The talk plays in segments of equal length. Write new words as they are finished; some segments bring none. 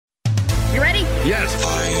Yes.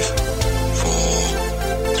 5,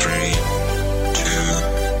 4, 3, 2,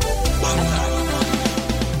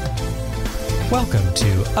 1. Welcome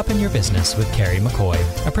to Up in Your Business with Carrie McCoy,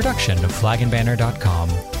 a production of flagandbanner.com.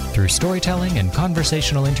 Through storytelling and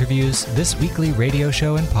conversational interviews, this weekly radio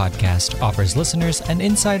show and podcast offers listeners an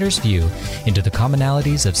insider's view into the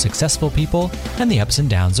commonalities of successful people and the ups and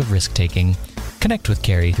downs of risk-taking. Connect with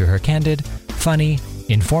Carrie through her candid, funny,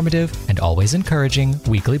 informative, and always encouraging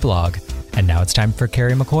weekly blog. And now it's time for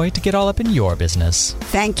Carrie McCoy to get all up in your business.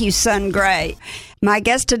 Thank you, Sun Gray. My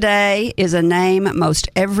guest today is a name most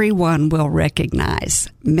everyone will recognize,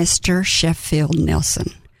 Mr. Sheffield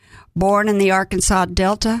Nelson. Born in the Arkansas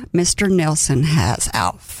Delta, Mr. Nelson has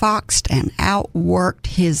outfoxed and outworked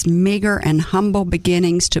his meager and humble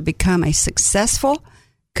beginnings to become a successful,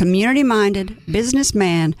 community-minded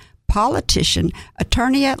businessman, politician,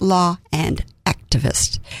 attorney at law, and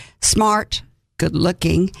activist. Smart,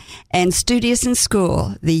 good-looking, and studious in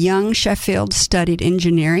school, the young Sheffield studied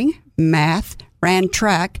engineering, math, ran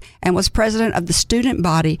track, and was president of the student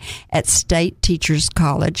body at State Teachers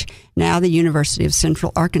College, now the University of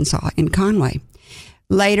Central Arkansas in Conway.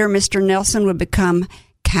 Later, Mr. Nelson would become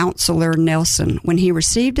Counselor Nelson when he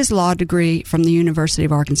received his law degree from the University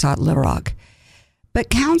of Arkansas at Little Rock. But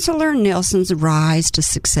Counselor Nelson's rise to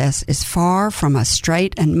success is far from a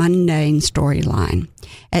straight and mundane storyline.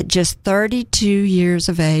 At just 32 years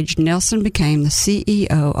of age, Nelson became the CEO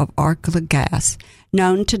of Arkla Gas,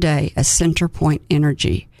 known today as CenterPoint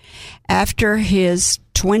Energy. After his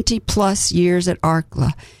 20-plus years at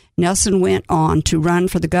Arkla, Nelson went on to run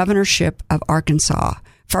for the governorship of Arkansas,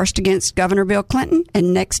 first against Governor Bill Clinton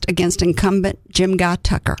and next against incumbent Jim Guy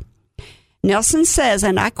Tucker. Nelson says,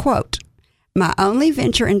 and I quote, "My only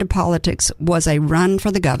venture into politics was a run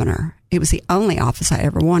for the governor. It was the only office I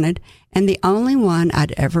ever wanted and the only one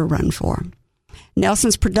I'd ever run for."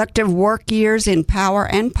 Nelson's productive work years in power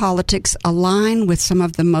and politics align with some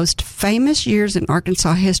of the most famous years in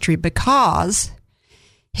Arkansas history because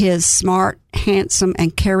his smart, handsome,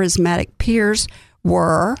 and charismatic peers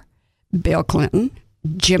were Bill Clinton,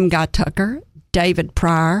 Jim Guy Tucker, David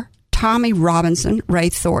Pryor, Tommy Robinson, Ray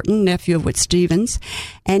Thornton, nephew of Whit Stevens,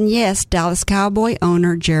 and yes, Dallas Cowboy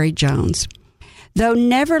owner Jerry Jones. Though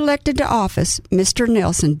never elected to office, Mr.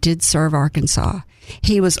 Nelson did serve Arkansas.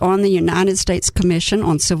 He was on the United States Commission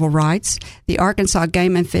on Civil Rights, the Arkansas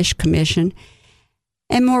Game and Fish Commission,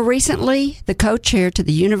 and more recently, the co-chair to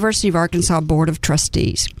the University of Arkansas Board of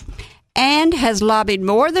Trustees, and has lobbied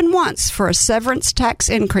more than once for a severance tax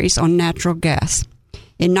increase on natural gas.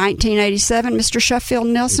 In 1987, Mr. Sheffield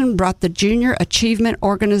Nelson brought the Junior Achievement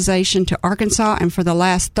Organization to Arkansas and for the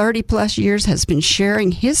last 30-plus years has been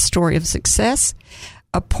sharing his story of success.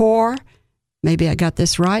 A poor, maybe I got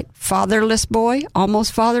this right, fatherless boy,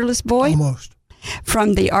 almost fatherless boy. Almost.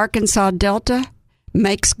 From the Arkansas Delta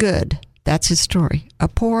makes good. That's his story. A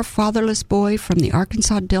poor fatherless boy from the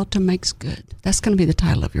Arkansas Delta makes good. That's going to be the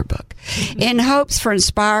title of your book. In hopes for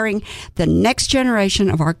inspiring the next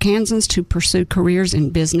generation of Arkansans to pursue careers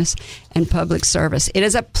in business and public service. It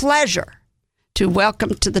is a pleasure to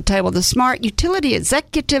welcome to the table the smart utility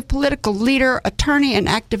executive, political leader, attorney, and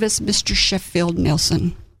activist, Mr. Sheffield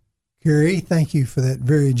Nelson. Carrie, thank you for that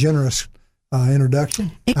very generous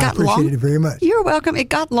introduction. I appreciate it very much. You're welcome. It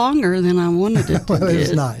got longer than I wanted it to. Well, it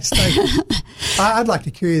was nice. Thank you. I'd like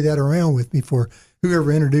to carry that around with me for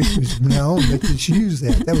whoever introduced me from now on. They could use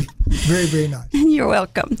that. That was very, very nice. You're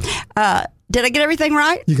welcome. Did I get everything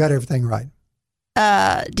right? You got everything right.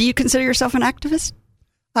 Do you consider yourself an activist?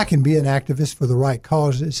 I can be an activist for the right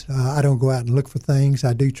causes. I don't go out and look for things.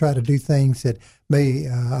 I do try to do things that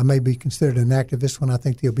I may be considered an activist when I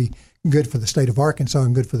think they'll be good for the state of Arkansas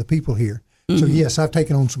and good for the people here. So, yes, I've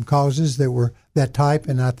taken on some causes that were that type,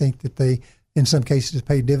 and I think that they, in some cases,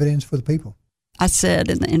 pay dividends for the people. I said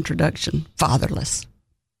in the introduction, fatherless.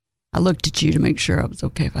 I looked at you to make sure I was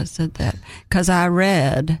okay if I said that, because I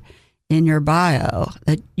read in your bio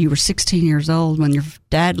that you were 16 years old when your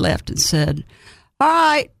dad left and said, "All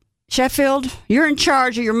right, Sheffield, you're in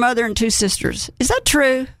charge of your mother and 2 sisters." Is that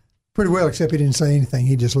true? Pretty well, except he didn't say anything.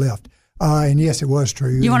 He just left. And yes, it was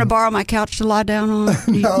true. You want to borrow my couch to lie down on?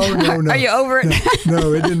 No. Are you over it?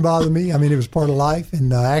 No, it didn't bother me. I mean, it was part of life,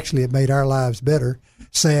 and actually it made our lives better.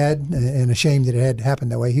 Sad and ashamed that it had to happen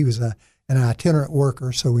that way. He was an itinerant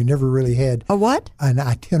worker, so we never really had... A what? An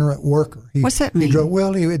itinerant worker. What's that mean?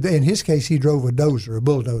 In his case, he drove a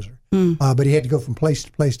bulldozer. But he had to go from place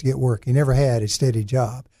to place to get work. He never had a steady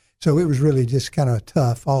job. So it was really just kind of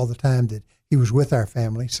tough all the time that he was with our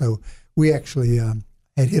family. So we actually...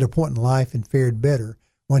 had hit a point in life and fared better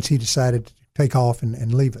once he decided to take off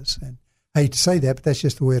and leave us. And I hate to say that, but that's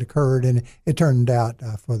just the way it occurred, and it turned out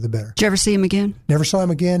for the better. Did you ever see him again? Never saw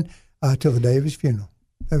him again till the day of his funeral.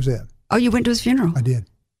 That was it. Oh, you went to his funeral? I did.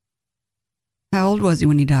 How old was he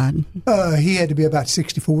when he died? He had to be about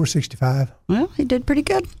 64, 65. Well, he did pretty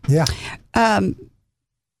good. Yeah.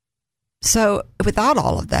 So without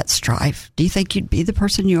all of that strife, do you think you'd be the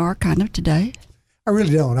person you are kind of today? I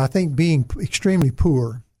really don't. I think being extremely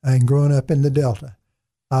poor and growing up in the Delta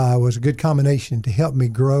was a good combination to help me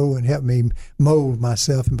grow and help me mold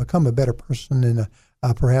myself and become a better person and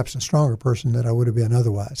perhaps a stronger person than I would have been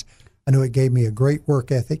otherwise. I know it gave me a great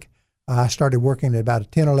work ethic. I started working at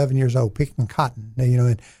about 10, 11 years old, picking cotton.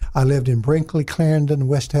 And I lived in Brinkley, Clarendon,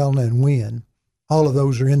 West Helena, and Wynn. All of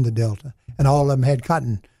those are in the Delta, and all of them had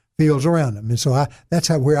cotton fields around them. And so that's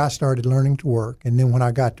where I started learning to work. And then when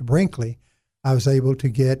I got to Brinkley, I was able to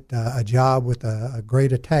get a job with a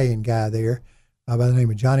great Italian guy there by the name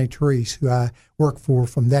of Johnny Therese, who I worked for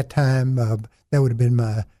from that time. That would have been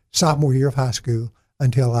my sophomore year of high school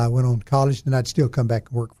until I went on to college, and I'd still come back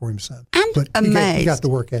and work for him some. I'm amazed. You got the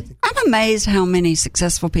work ethic. I'm amazed how many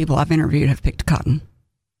successful people I've interviewed have picked cotton.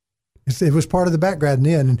 It was part of the background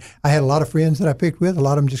then, and I had a lot of friends that I picked with. A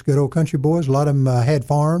lot of them just good old country boys. A lot of them had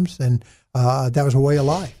farms, and that was a way of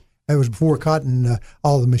life. It was before cotton,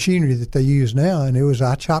 all the machinery that they use now, and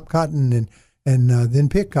I chopped cotton and then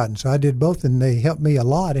picked cotton. So I did both, and they helped me a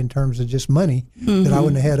lot in terms of just money that I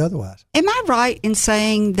wouldn't have had otherwise. Am I right in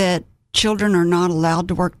saying that children are not allowed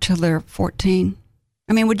to work till they're 14?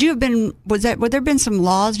 I mean, would there have been some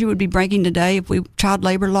laws you would be breaking today child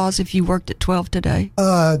labor laws if you worked at 12 today?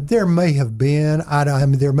 There may have been. I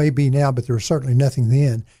mean, there may be now, but there was certainly nothing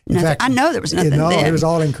then. In fact, I know there was nothing then. It was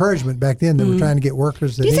all encouragement back then. They were trying to get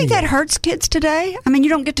workers. Do you think that hurts kids today? I mean, you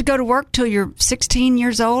don't get to go to work till you're 16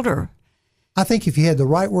 years old, or? I think if you had the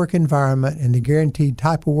right work environment and the guaranteed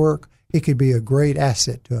type of work, it could be a great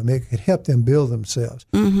asset to them. It could help them build themselves.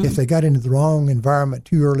 If they got into the wrong environment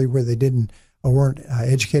too early where they didn't or weren't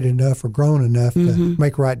educated enough or grown enough to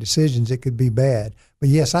make right decisions, it could be bad. But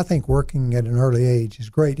yes, I think working at an early age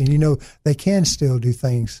is great. And, they can still do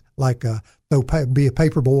things like be a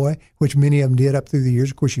paper boy, which many of them did up through the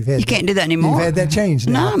years. Of course, you can't do that anymore. You've had that change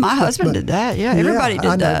now. No, my husband did that. Yeah, everybody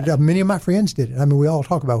did that. Many of my friends did it. I mean, we all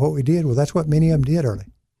talk about what we did. Well, that's what many of them did early.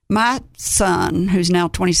 My son, who's now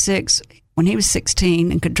 26, when he was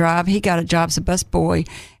 16 and could drive, he got a job as a busboy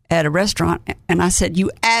at a restaurant. And I said,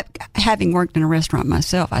 having worked in a restaurant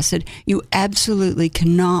myself, I said, you absolutely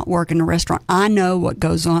cannot work in a restaurant. I know what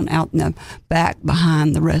goes on out in the back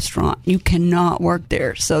behind the restaurant. You cannot work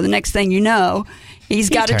there. So the next thing you know, he's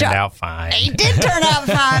got a job. He turned out fine. He did turn out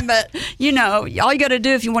fine, but, all you got to do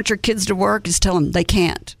if you want your kids to work is tell them they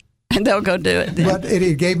can't. And they'll go do it then. But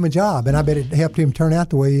it gave him a job, and I bet it helped him turn out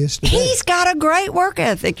the way he is today. He's got a great work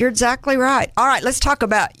ethic. You're exactly right. All right, let's talk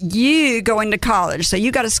about you going to college. So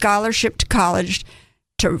you got a scholarship to college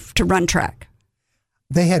to run track.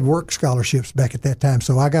 They had work scholarships back at that time,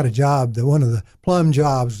 so I got a job. One of the plum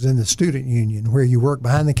jobs was in the student union, where you work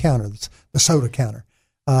behind the counter, the soda counter.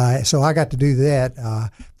 So I got to do that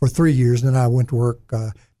for 3 years, and then I went to work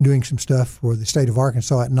doing some stuff for the state of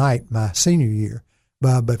Arkansas at night my senior year.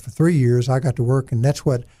 But for 3 years, I got to work, and that's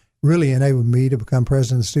what really enabled me to become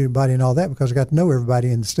president of the student body and all that, because I got to know everybody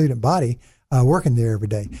in the student body working there every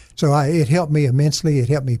day. So it helped me immensely. It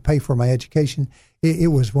helped me pay for my education.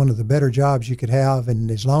 It was one of the better jobs you could have, and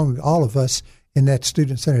as long as all of us in that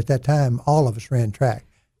student center at that time, all of us ran track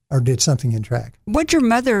or did something in track. What'd your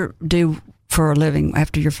mother do for a living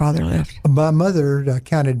after your father left? My mother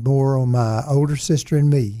counted more on my older sister and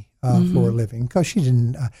me. For a living, because she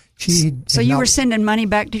didn't. So you were sending money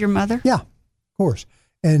back to your mother? Yeah, of course.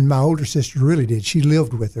 And my older sister really did. She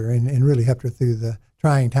lived with her and really helped her through the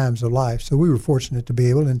trying times of life. So we were fortunate to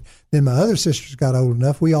be able. And then my other sisters got old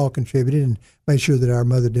enough. We all contributed and made sure that our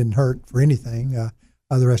mother didn't hurt for anything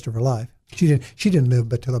the rest of her life. She didn't live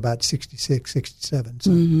but till about 66, 67.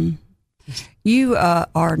 So. You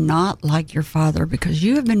are not like your father, because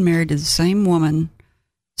you have been married to the same woman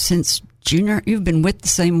since junior. You've been with the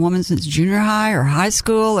same woman since junior high or high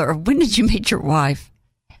school, or when did you meet your wife?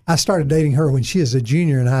 I started dating her when she was a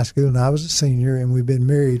junior in high school and I was a senior, and we've been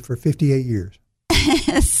married for 58 years.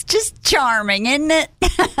 It's just charming, isn't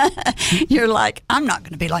it? You're like, I'm not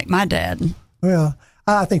going to be like my dad. Well,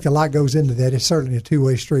 I think a lot goes into that. It's certainly a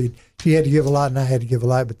two-way street. She had to give a lot and I had to give a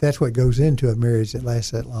lot, but that's what goes into a marriage that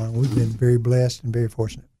lasts that long. We've been very blessed and very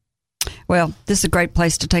fortunate. Well, this is a great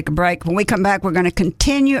place to take a break. When we come back, we're going to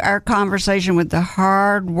continue our conversation with the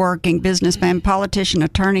hard-working businessman, politician,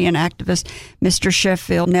 attorney, and activist, Mr.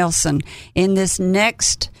 Sheffield Nelson. In this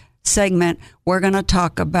next segment, we're going to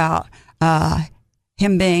talk about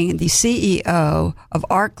him being the CEO of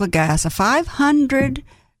Arkla Gas,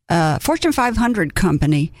 a Fortune 500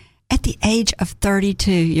 company, at the age of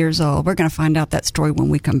 32 years old. We're going to find out that story when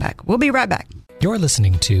we come back. We'll be right back. You're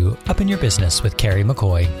listening to Up in Your Business with Carrie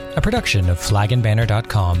McCoy, a production of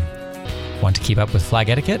flagandbanner.com. Want to keep up with flag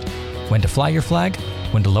etiquette? When to fly your flag?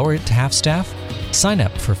 When to lower it to half staff? Sign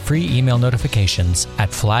up for free email notifications at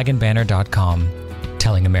flagandbanner.com.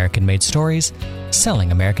 Telling American-made stories,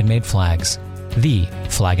 selling American-made flags.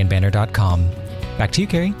 TheFlagandBanner.com. Back to you,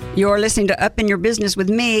 Carrie. You're listening to Up in Your Business with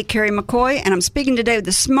me, Carrie McCoy, and I'm speaking today with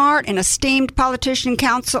the smart and esteemed politician,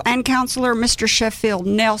 counselor, Mr. Sheffield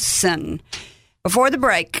Nelson. Before the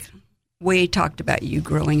break, we talked about you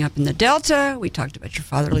growing up in the Delta. We talked about your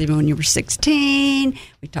father leaving when you were 16.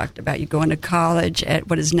 We talked about you going to college at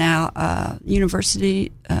what is now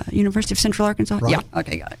University of Central Arkansas. Right. Yeah,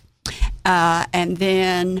 okay, got it. And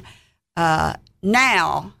then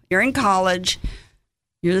now you're in college.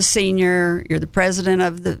 You're the senior. You're the president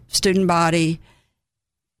of the student body.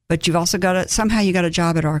 But you've also somehow you got a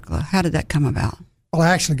job at Arkla. How did that come about? Well,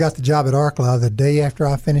 I actually got the job at Arkla the day after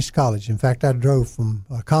I finished college. In fact, I drove from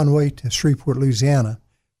Conway to Shreveport, Louisiana,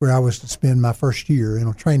 where I was to spend my first year in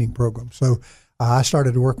a training program. So I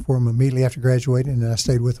started to work for them immediately after graduating, and I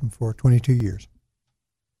stayed with them for 22 years.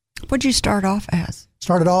 What did you start off as?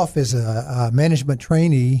 Started off as a management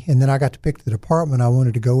trainee, and then I got to pick the department I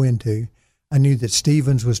wanted to go into. I knew that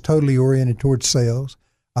Stevens was totally oriented towards sales.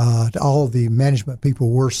 All the management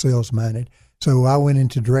people were sales-minded. So I went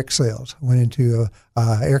into direct sales. I went into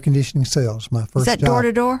air conditioning sales, my first job. Is that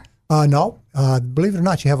door-to-door? No. Believe it or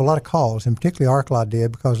not, you have a lot of calls, and particularly Arkla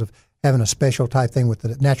did because of having a special type thing with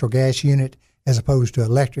the natural gas unit as opposed to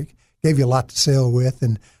electric. Gave you a lot to sell with,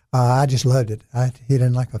 and I just loved it. I hit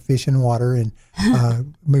in like a fish in water and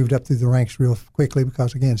moved up through the ranks real quickly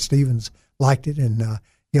because, again, Stevens liked it, and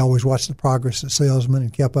he always watched the progress of salesmen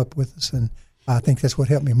and kept up with us, and I think that's what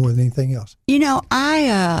helped me more than anything else. You know,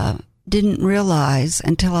 I didn't realize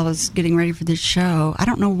until I was getting ready for this show, I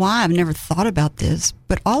don't know why, I've never thought about this,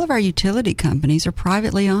 but all of our utility companies are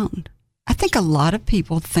privately owned. I think a lot of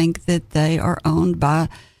people think that they are owned by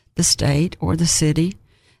the state or the city.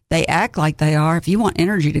 They act like they are. If you want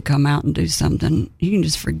energy to come out and do something, you can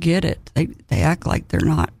just forget it. They act like they're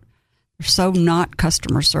not. They're so not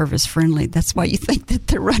customer service friendly. That's why you think that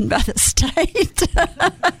they're run by the state.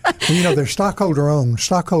 Well, you know, they're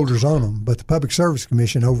stockholders own them, but the Public Service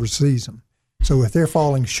Commission oversees them. So if they're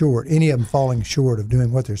falling short, any of them falling short of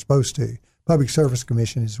doing what they're supposed to, Public Service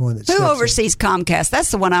Commission is the one that Who oversees Comcast?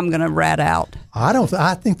 That's the one I'm going to rat out.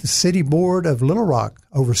 I think the City Board of Little Rock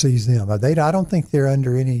oversees them. I don't think they're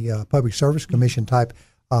under any Public Service Commission type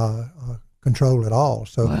control at all.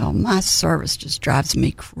 So, well, my service just drives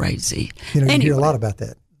me crazy. You hear a lot about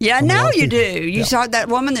that. Yeah, now you do. You saw that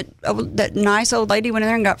woman, that nice old lady went in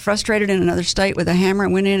there and got frustrated in another state with a hammer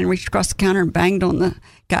and went in and reached across the counter and banged on the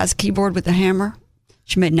guy's keyboard with a hammer.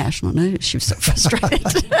 She made national news. She was so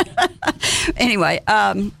frustrated. Anyway,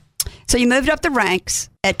 so you moved up the ranks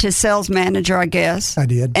to sales manager, I guess. I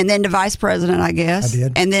did. And then to vice president, I guess. I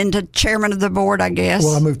did. And then to chairman of the board, I guess.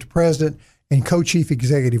 Well, I moved to president and co-chief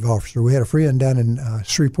executive officer. We had a friend down in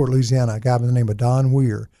Shreveport, Louisiana, a guy by the name of Don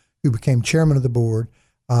Weir, who became chairman of the board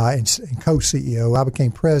and co-CEO. I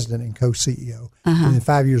became president and co-CEO. And then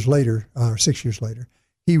 5 years later, or 6 years later,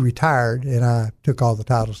 he retired, and I took all the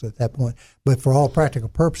titles at that point. But for all practical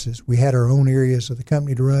purposes, we had our own areas of the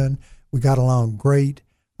company to run. We got along great.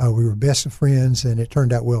 We were best of friends, and it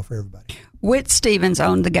turned out well for everybody. Whit Stevens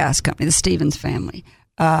owned the gas company, the Stevens family.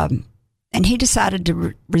 And he decided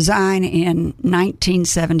to resign in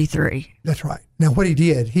 1973. That's right. Now, what he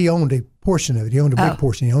did, he owned a portion of it. He owned a big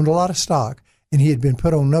portion. He owned a lot of stock, and he had been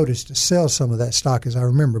put on notice to sell some of that stock, as I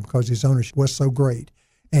remember, because his ownership was so great.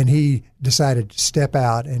 And he decided to step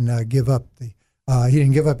out and give up he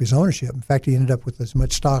didn't give up his ownership. In fact, he ended up with as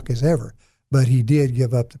much stock as ever. But he did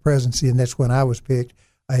give up the presidency, and that's when I was picked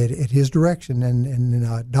at his direction,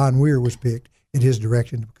 and Don Weir was picked at his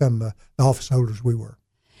direction to become the office holders we were.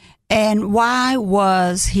 And why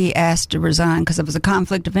was he asked to resign? Because it was a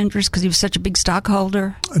conflict of interest because he was such a big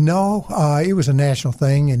stockholder? No, it was a national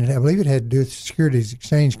thing, and I believe it had to do with the Securities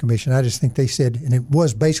Exchange Commission. I just think they said, and it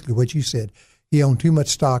was basically what you said, he owned too much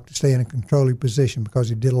stock to stay in a controlling position because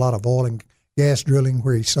he did a lot of oil and gas drilling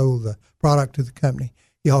where he sold the product to the company.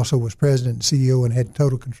 He also was president and CEO and had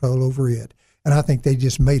total control over it. And I think they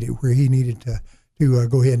just made it where he needed to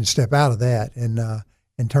go ahead and step out of that and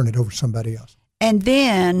turn it over to somebody else. And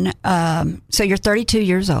then, so you're 32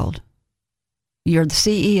 years old. You're the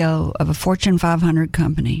CEO of a Fortune 500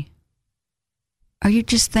 company. Are you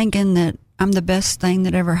just thinking that I'm the best thing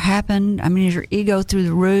that ever happened? I mean, is your ego through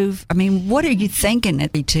the roof? I mean, what are you thinking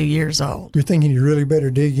at 2 years old? You're thinking you really better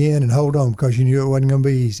dig in and hold on because you knew it wasn't going to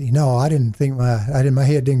be easy. No, I didn't think my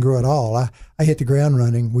head didn't grow at all. I hit the ground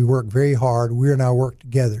running. We worked very hard. We and I worked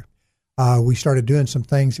together. We started doing some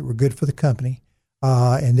things that were good for the company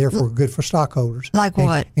and therefore good for stockholders. Like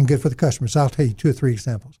what? And good for the customers. I'll tell you 2 or 3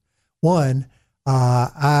 examples. One,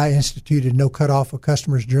 I instituted no cutoff of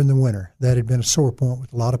customers during the winter. That had been a sore point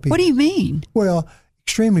with a lot of people. What do you mean? Well,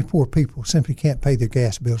 extremely poor people simply can't pay their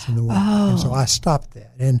gas bills in the winter. Oh. And so I stopped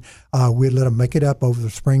that. And we'd let them make it up over the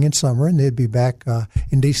spring and summer, and they'd be back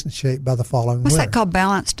in decent shape by the following What's winter. that called,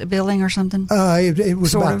 balanced billing or something? It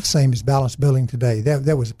was Sort about of. the same as balanced billing today.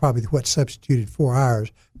 That was probably what substituted for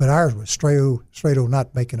ours, but ours was straight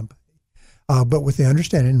not making them pay. But with the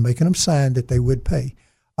understanding, making them sign that they would pay.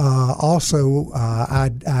 Also,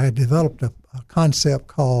 I developed a concept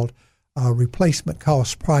called replacement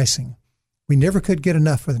cost pricing. We never could get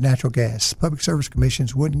enough for the natural gas. Public service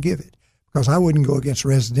commissions wouldn't give it because I wouldn't go against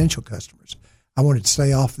residential customers. I wanted to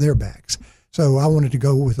stay off their backs. So I wanted to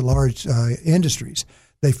go with the large industries.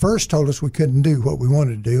 They first told us we couldn't do what we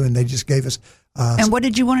wanted to do, and they just gave us and what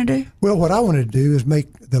did you want to do? Well, what I wanted to do is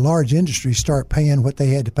make the large industries start paying what they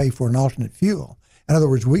had to pay for an alternate fuel. In other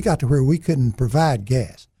words, we got to where we couldn't provide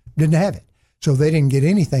gas. Didn't have it. So they didn't get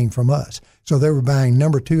anything from us. So they were buying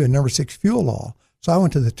number 2 and number 6 fuel oil. So I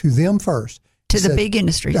went to them first. To the big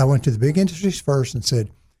industries. I went to the big industries first and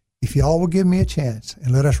said, if y'all will give me a chance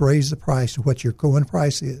and let us raise the price of what your going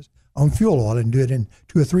price is on fuel oil and do it in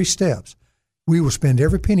 2 or 3 steps, we will spend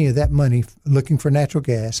every penny of that money looking for natural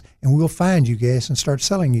gas, and we'll find you gas and start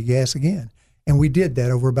selling you gas again. And we did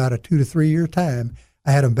that over about a 2 to 3 year time.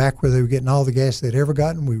 I had them back where they were getting all the gas they'd ever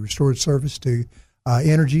gotten. We restored service to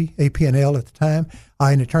Energy, AP&L at the time,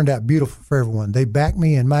 and it turned out beautiful for everyone. They backed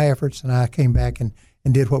me in my efforts, and I came back and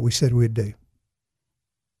did what we said we'd do.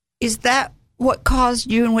 Is that what caused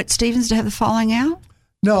you and Whit Stevens to have the falling out?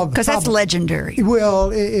 No, because that's legendary.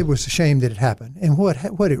 Well, it was a shame that it happened, and what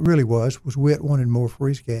it really was Whit wanted more for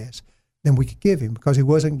his gas than we could give him because he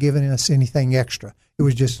wasn't giving us anything extra. It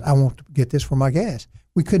was just, I want to get this for my gas.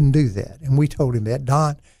 We couldn't do that, and we told him that.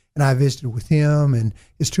 Don and I visited with him and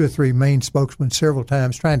his 2 or 3 main spokesmen several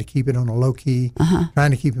times, trying to keep it on a low key,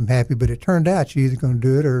 trying to keep him happy. But it turned out you're either going to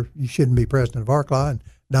do it or you shouldn't be president of ARCLA, and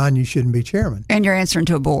Don, you shouldn't be chairman. And you're answering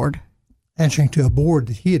to a board. Answering to a board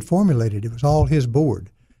that he had formulated. It was all his board.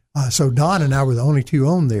 So Don and I were the only 2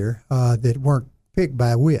 on there that weren't picked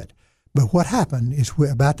by Whit. But what happened is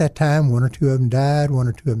about that time, 1 or 2 of them died, 1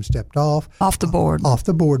 or 2 of them stepped off. Off the board. Off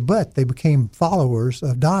the board, but they became followers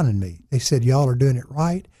of Don and me. They said, y'all are doing it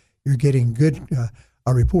right. You're getting good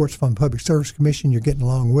reports from the Public Service Commission. You're getting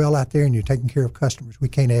along well out there, and you're taking care of customers. We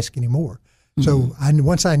can't ask any more. So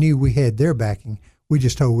once I knew we had their backing, we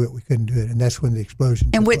just told Whit we couldn't do it, and that's when the explosion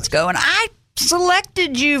And took Whit's place. going, I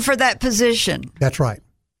selected you for that position. That's right.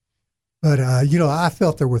 But, I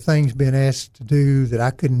felt there were things being asked to do that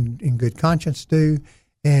I couldn't in good conscience do,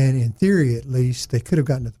 and in theory at least, they could have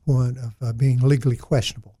gotten to the point of being legally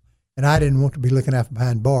questionable. And I didn't want to be looking out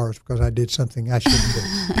behind bars because I did something I shouldn't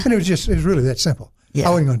do. And it was really that simple. Yeah.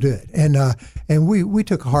 I wasn't going to do it. And we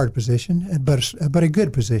took a hard position, but a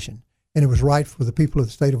good position. And it was right for the people of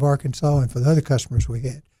the state of Arkansas and for the other customers we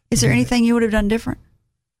had. Is there anything you would have done different?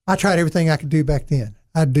 I tried everything I could do back then.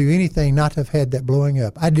 I'd do anything not to have had that blowing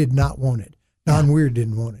up. I did not want it. Don Weir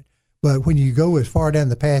didn't want it. But when you go as far down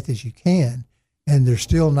the path as you can, and they're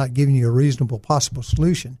still not giving you a reasonable possible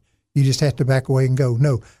solution, you just have to back away and go,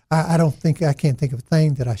 no, I can't think of a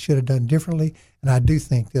thing that I should have done differently. And I do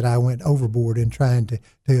think that I went overboard in trying to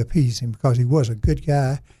appease him because he was a good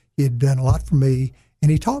guy. He had done a lot for me, and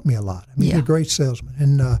he taught me a lot. I mean, he's a great salesman.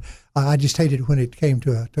 And I just hated when it came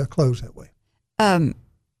to a close that way. And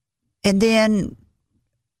then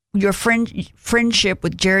your friendship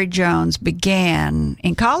with Jerry Jones began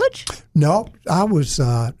in college? No, I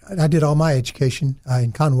did all my education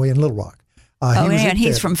in Conway and Little Rock. And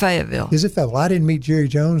he's from Fayetteville. He's at Fayetteville. I didn't meet Jerry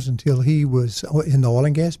Jones until he was in the oil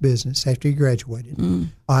and gas business after he graduated.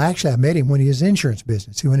 Actually, I met him when he was in insurance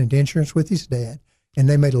business. He went into insurance with his dad, and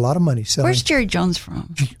they made a lot of money selling. Where's Jerry Jones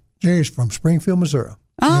from? Jerry's from Springfield, Missouri.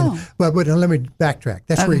 Oh. But let me backtrack.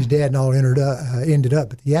 That's where his dad and all ended up.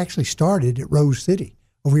 But he actually started at Rose City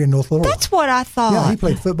over here in North Little Rock. That's what I thought. Yeah, he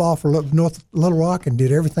played football for North Little Rock and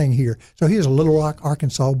did everything here. So he was a Little Rock,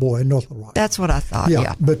 Arkansas boy in North Little Rock. That's what I thought,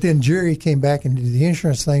 yeah. But then Jerry came back and did the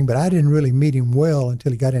insurance thing, but I didn't really meet him well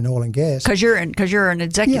until he got in oil and gas. Because you're an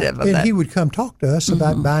executive of and that. He would come talk to us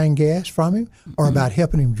about buying gas from him or about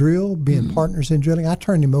helping him drill, being partners in drilling. I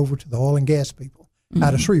turned him over to the oil and gas people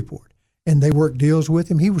out of Shreveport, and they worked deals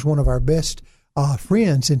with him. He was one of our best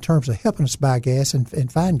friends in terms of helping us buy gas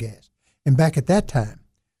and find gas. And back at that time,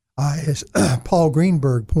 as Paul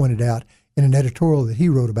Greenberg pointed out in an editorial that he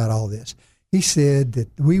wrote about all this, he said that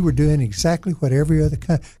we were doing exactly what every other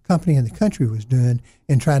company in the country was doing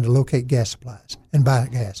in trying to locate gas supplies and buy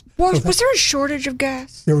gas. Was there a shortage of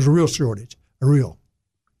gas? There was a real shortage, a real.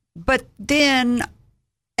 But then,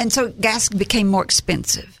 and so gas became more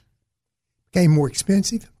expensive. Became more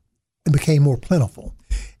expensive and became more plentiful.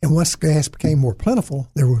 And once gas became more plentiful,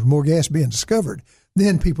 there was more gas being discovered.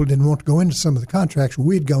 Then people didn't want to go into some of the contracts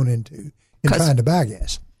we'd gone into in trying to buy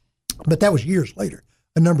gas. But that was years later,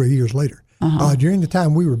 a number of years later. During the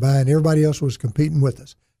time we were buying, everybody else was competing with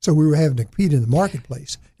us. So we were having to compete in the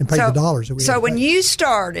marketplace and pay the dollars that we had to pay. So when you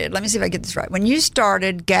started, let me see if I get this right. When you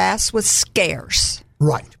started, gas was scarce.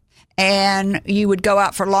 Right. And you would go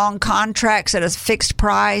out for long contracts at a fixed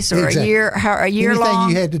price or a year Anything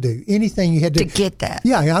long? Anything you had to get that.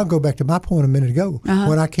 Yeah, I'll go back to my point a minute ago.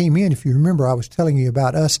 When I came in, if you remember, I was telling you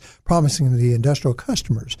about us promising the industrial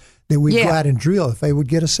customers that we'd go out and drill if they would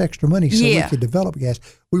get us extra money so we could develop gas.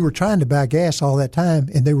 We were trying to buy gas all that time,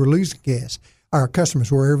 and they were losing gas. Our customers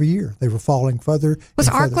were every year. They were falling further. Was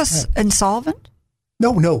Arkless insolvent?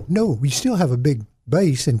 No. We still have a big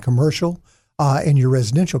base in commercial and your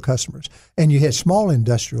residential customers. And you had small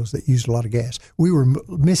industrials that used a lot of gas. We were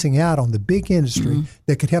missing out on the big industry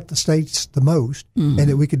that could help the states the most and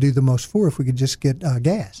that we could do the most for if we could just get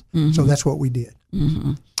gas. So that's what we did.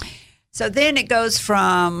 So then it goes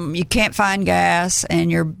from you can't find gas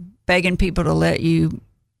and you're begging people to let you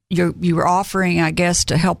were offering, I guess,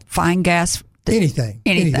 to help find gas. Anything.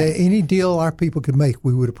 Any deal our people could make,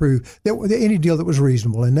 we would approve. Any deal that was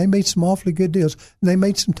reasonable. And they made some awfully good deals. And they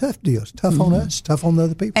made some tough deals. Tough on us, tough on the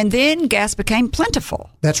other people. And then gas became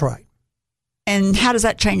plentiful. That's right. And how does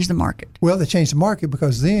that change the market? Well, they changed the market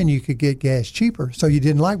because then you could get gas cheaper. So you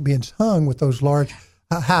didn't like being hung with those large,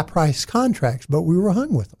 high-priced contracts, but we were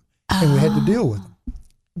hung with them. And we had to deal with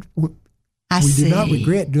them. We did not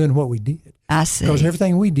regret doing what we did. I see. Because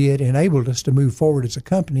everything we did enabled us to move forward as a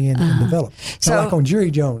company and develop. So like on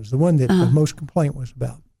Jerry Jones, the one that the most complaint was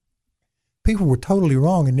about. People were totally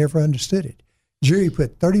wrong and never understood it. Jerry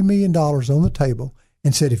put $30 million on the table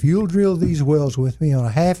and said, if you'll drill these wells with me on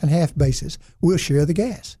a half and half basis, we'll share the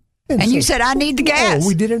gas. And so, you said, I need the gas. Oh,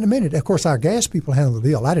 we did it in a minute. Of course, our gas people handled the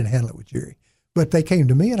deal. I didn't handle it with Jerry. But they came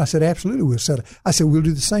to me, and I said, absolutely, we'll settle. I said, we'll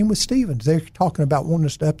do the same with Stevens. They're talking about wanting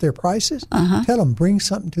us to up their prices. Tell them, bring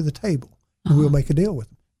something to the table, and we'll make a deal with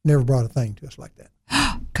them. Never brought a thing to us like that.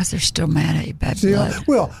 Because they're still mad at you, bad blood.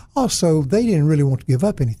 Well, also, they didn't really want to give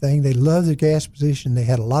up anything. They loved their gas position. They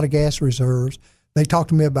had a lot of gas reserves. They talked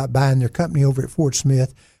to me about buying their company over at Fort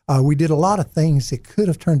Smith. We did a lot of things that could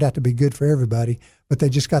have turned out to be good for everybody, but they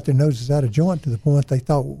just got their noses out of joint to the point they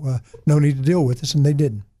thought no need to deal with us, and they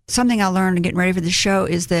didn't. Something I learned getting ready for the show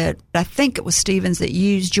is that I think it was Stevens that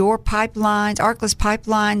used your pipelines, Arkless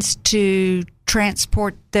pipelines, to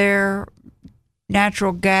transport their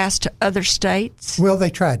natural gas to other states. Well, they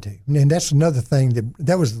tried to, and that's another thing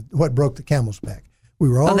that was what broke the camel's back. We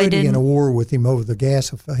were already in a war with him over the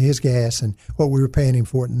gas of his gas and what we were paying him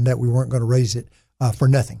for it, and that we weren't going to raise it for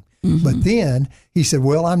nothing. But then he said,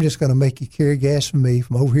 well, I'm just going to make you carry gas from me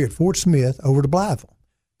from over here at Fort Smith over to Blytheville.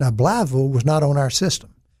 Now, Blytheville was not on our system.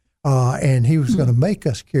 And he was going to make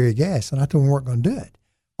us carry gas, and I told him we weren't going to do it.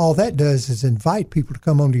 All that does is invite people to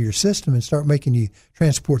come onto your system and start making you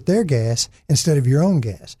transport their gas instead of your own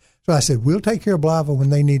gas. So I said, we'll take care of Blytheville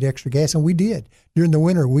when they need extra gas, and we did. During the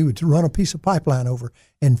winter, we would run a piece of pipeline over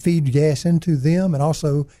and feed gas into them, and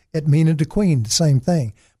also at Mena to Queen, the same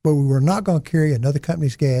thing. But we were not going to carry another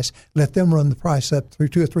company's gas, let them run the price up through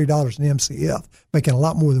 $2 or $3 an MCF, making a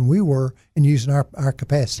lot more than we were and using our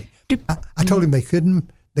capacity. I told him they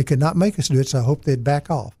could not make us do it, so I hoped they'd back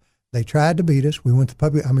off. They tried to beat us. We went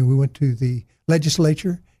to the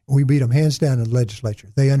legislature, and we beat them hands down in the legislature.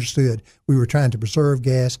 They understood we were trying to preserve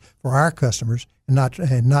gas for our customers and not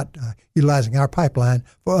utilizing our pipeline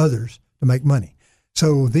for others to make money.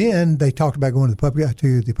 So then they talked about going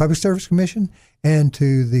to the Public Service Commission and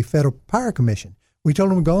to the Federal Power Commission. We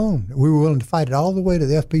told them to go on. We were willing to fight it all the way to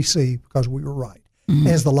the FPC because we were right.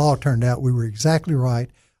 As the law turned out, we were exactly right.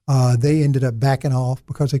 They ended up backing off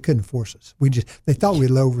because they couldn't force us. They thought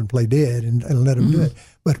we'd over and play dead and let them do it.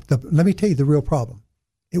 But let me tell you the real problem.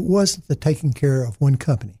 It wasn't the taking care of one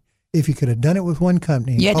company. If you could have done it with one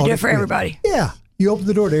company, you had to do it for everybody. Yeah, you opened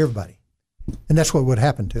the door to everybody, and that's what would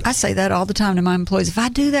happen to us. I say that all the time to my employees. If I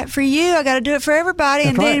do that for you, I got to do it for everybody,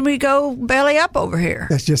 that's and right. Then we go belly up over here.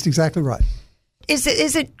 That's just exactly right.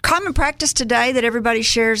 Is it common practice today that everybody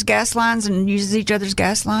shares gas lines and uses each other's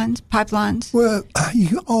gas lines, pipelines? Well,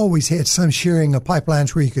 you always had some sharing of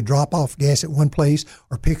pipelines where you could drop off gas at one place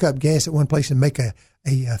or pick up gas at one place and make a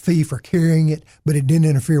fee for carrying it, but it didn't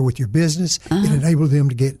interfere with your business. It enabled them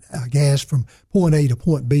to get gas from point A to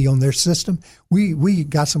point B on their system. We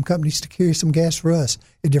got some companies to carry some gas for us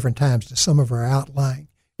at different times to some of our outlying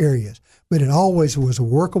areas. But it always was a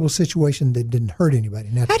workable situation that didn't hurt anybody.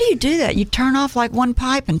 Now, how do you do that? You turn off like one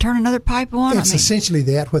pipe and turn another pipe on? It's essentially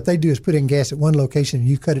that. What they do is put in gas at one location and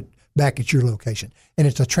you cut it back at your location. And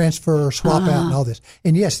it's a transfer, swap out, and all this.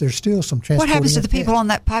 And yes, there's still some transport. What happens to the people on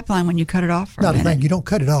that pipeline when you cut it off for a minute? Not a thing. You don't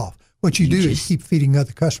cut it off. What you do is keep feeding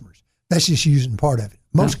other customers. That's just using part of it.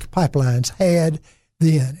 Most pipelines had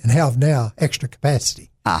then and have now extra capacity.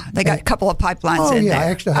 They got a couple of pipelines in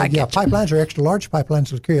there. Pipelines are extra large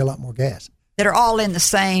pipelines that carry a lot more gas. That are all in the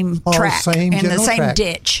same track, in the same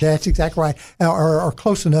ditch. That's exactly right. Or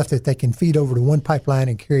close enough that they can feed over to one pipeline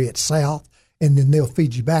and carry it south, and then they'll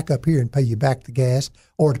feed you back up here and pay you back the gas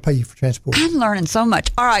or to pay you for transport. I'm learning so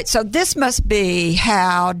much. All right, so this must be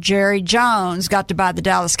how Jerry Jones got to buy the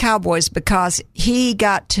Dallas Cowboys, because he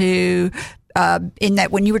got to, in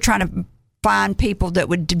that when you were trying to find people that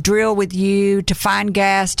would drill with you to find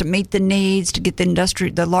gas, to meet the needs, to get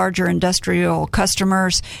the larger industrial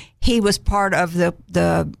customers. He was part of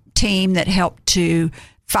the team that helped to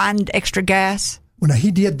find extra gas. Well, now, he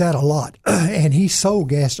did that a lot, and he sold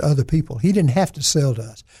gas to other people. He didn't have to sell to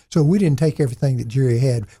us. So we didn't take everything that Jerry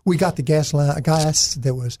had. We got the gas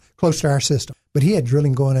that was close to our system. But he had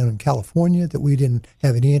drilling going on in California that we didn't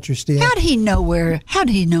have any interest in. How did he know where all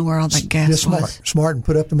that gas was? Just smart and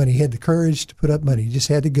put up the money. He had the courage to put up money. He just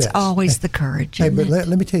had the guts. It's always the courage. Hey, but let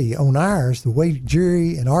me tell you, on ours, the way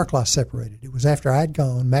Jerry and Arklaw separated, it was after I'd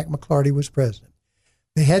gone. Mac McClarty was president.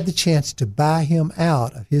 They had the chance to buy him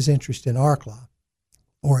out of his interest in Arklaw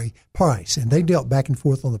or a price, and they dealt back and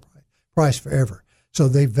forth on the price forever. So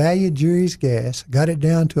they valued Jerry's gas, got it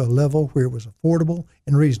down to a level where it was affordable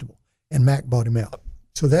and reasonable. And Mac bought him out.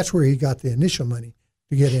 So that's where he got the initial money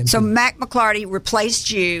to get in. So Mac McClarty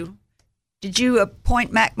replaced you. Did you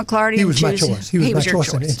appoint Mac McClarty? He was my choice. He was my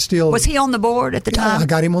choice. And still, was he on the board at the time? I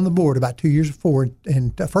got him on the board about 2 years before.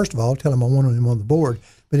 And first of all, tell him I wanted him on the board.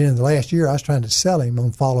 But then in the last year, I was trying to sell him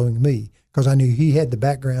on following me because I knew he had the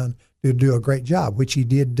background to do a great job, which he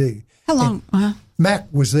did do. How long? Mac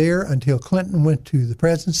was there until Clinton went to the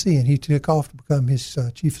presidency, and he took off to become his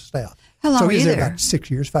chief of staff. How long were you there? About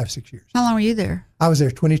 6 years, 5-6 years. How long were you there? I was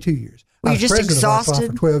there 22 years. Were you just exhausted? I was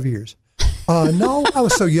president of Arklaw for 12 years. No, I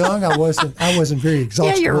was so young. I wasn't very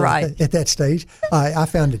exhausted. Yeah, you're right. At that stage, I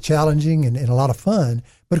found it challenging and a lot of fun.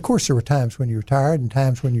 But of course, there were times when you were tired and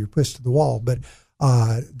times when you were pushed to the wall. But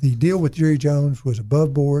the deal with Jerry Jones was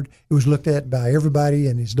above board. It was looked at by everybody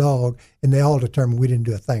and his dog, and they all determined we didn't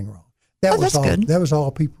do a thing wrong. That's good. That was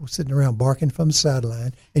all people sitting around barking from the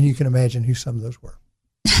sideline, and you can imagine who some of those were.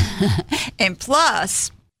 And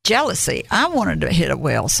plus, jealousy. I wanted to hit a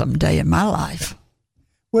well someday in my life.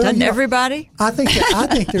 Well, Doesn't everybody? I think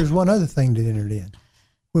there's one other thing that entered in.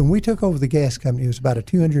 When we took over the gas company, it was about a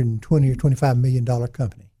 $220 or $25 million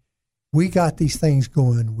company. We got these things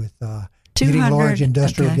going with getting large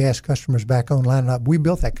industrial gas customers back online. We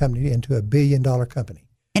built that company into $1 billion company.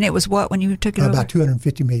 And it was what when you took it over? About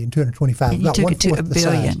 $250 million, $225 million. About $1/4 $1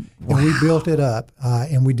 billion. Wow. And we built it up,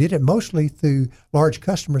 and we did it mostly through large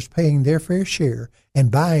customers paying their fair share and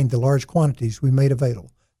buying the large quantities we made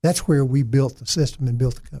available. That's where we built the system and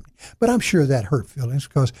built the company. But I'm sure that hurt feelings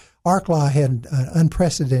because Arklaw had an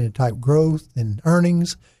unprecedented type growth and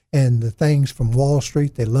earnings and the things from Wall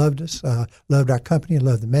Street. They loved us, loved our company,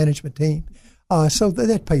 loved the management team. So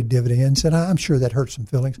that paid dividends, and I'm sure that hurt some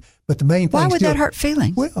feelings. But the main thing Why would that hurt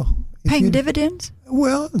feelings? Well, paying dividends?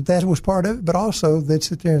 Well, that was part of it, but also they'd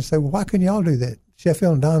sit there and say, well, why couldn't y'all do that?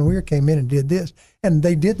 Sheffield and Don Weir came in and did this, and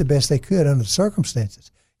they did the best they could under the circumstances.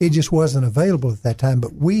 It just wasn't available at that time,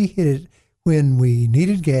 but we hit it when we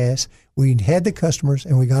needed gas, we had the customers,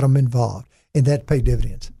 and we got them involved, and that paid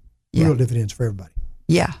dividends, real dividends for everybody.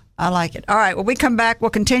 Yeah. I like it. All right. When we come back,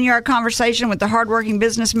 we'll continue our conversation with the hardworking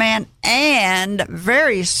businessman and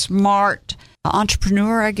very smart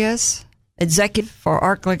entrepreneur, I guess, executive for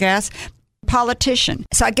Arklaw Gas, politician.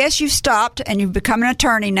 So I guess you've stopped and you've become an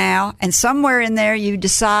attorney now, and somewhere in there you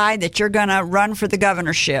decide that you're going to run for the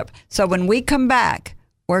governorship. So when we come back,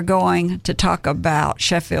 we're going to talk about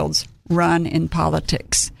Sheffield's run in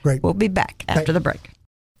politics. Great. We'll be back after the break.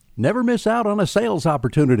 Never miss out on a sales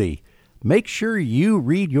opportunity. Make sure you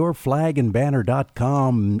read your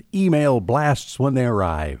flagandbanner.com email blasts when they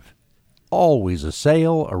arrive. Always a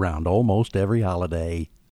sale around almost every holiday.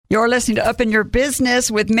 You're listening to Up in Your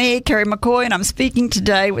Business with me, Carrie McCoy, and I'm speaking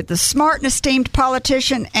today with the smart and esteemed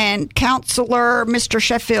politician and counselor, Mr.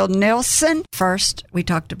 Sheffield Nelson. First, we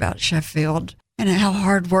talked about Sheffield and how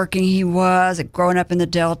hardworking he was at growing up in the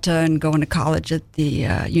Delta and going to college at the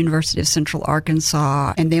University of Central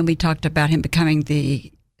Arkansas. And then we talked about him becoming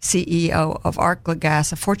the CEO of Arkla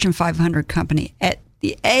Gas, a Fortune 500 company, at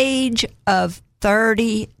the age of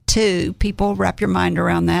 32. People, wrap your mind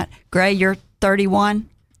around that. Gray, you're 31?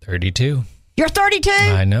 32. You're 32?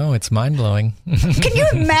 I know, it's mind-blowing. Can you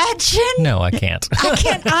imagine? No, I can't. I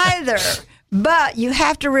can't either. But you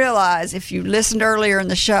have to realize, if you listened earlier in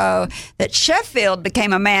the show, that Sheffield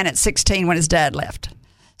became a man at 16 when his dad left.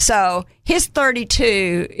 So his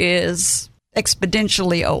 32 is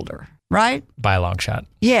exponentially older, right? By a long shot.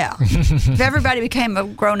 Yeah. If everybody became a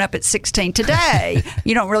grown-up at 16 today,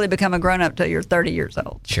 you don't really become a grown-up till you're 30 years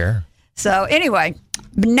old. Sure. So anyway,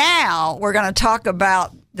 now we're going to talk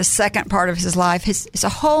about the second part of his life. It's a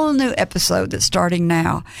whole new episode that's starting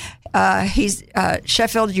now.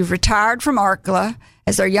 Sheffield, you've retired from Arkla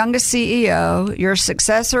as their youngest CEO. Your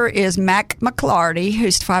successor is Mac McLarty,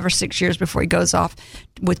 who's 5 or 6 years before he goes off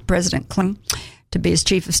with President Clinton to be his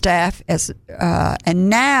chief of staff. And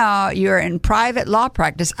now you're in private law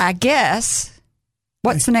practice, I guess.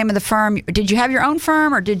 What's the name of the firm? Did you have your own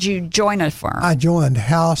firm or did you join a firm? I joined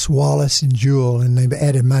House, Wallace, and Jewell, and they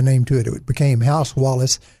added my name to it. It became House,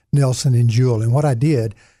 Wallace, Nelson, and Jewell. And what I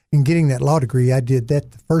did in getting that law degree, I did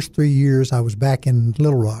that the first 3 years I was back in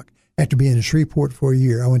Little Rock. After being in Shreveport for a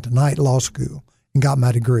year, I went to Knight Law School and got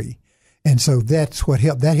my degree. And so that's what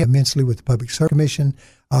helped. That helped immensely with the Public Service Commission,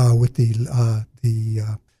 with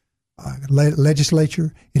the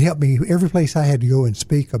legislature. It helped me every place I had to go and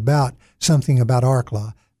speak about something about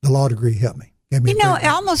Arkla. The law degree helped me.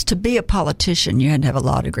 Almost to be a politician, you had to have a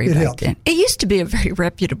law degree back then. It used to be a very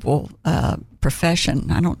reputable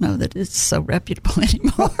profession. I don't know that it's so reputable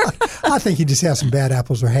anymore. I think you just have some bad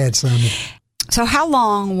apples or had some. So how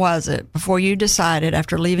long was it before you decided,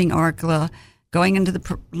 after leaving Arkla, going into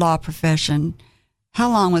the law profession, how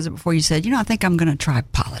long was it before you said, I think I'm going to try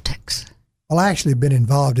politics? Well, I actually have been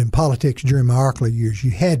involved in politics during my Arkla years.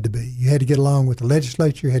 You had to be. You had to get along with the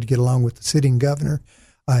legislature. You had to get along with the sitting governor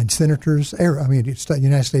and senators. United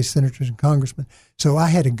States senators and congressmen. So I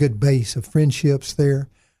had a good base of friendships there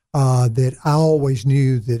that I always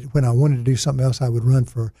knew that when I wanted to do something else, I would run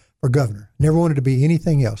for governor. Never wanted to be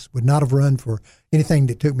anything else. Would not have run for anything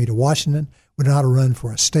that took me to Washington. Would not have run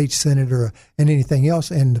for a state senator and anything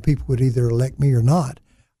else. And the people would either elect me or not.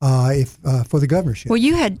 For the governorship. Well,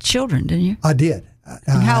 you had children, didn't you? I did.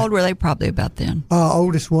 And how old were they probably about then?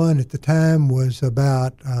 Oldest one at the time was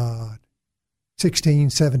about 16,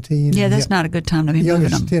 17. Yeah, that's not a good time to be moving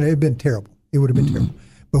them. 10, it had been terrible. It would have been terrible.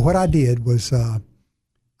 But what I did was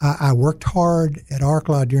I worked hard at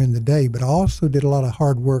Arkla during the day, but I also did a lot of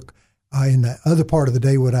hard work in the other part of the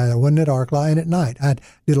day when I wasn't at Arkla and at night. I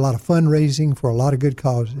did a lot of fundraising for a lot of good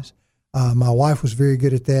causes. My wife was very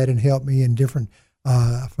good at that and helped me in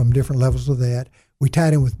from different levels of that. We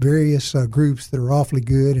tied in with various groups that are awfully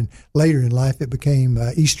good, and later in life it became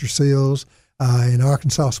Easter Seals and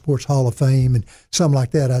Arkansas Sports Hall of Fame and something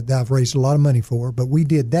like that. I've raised a lot of money for, but we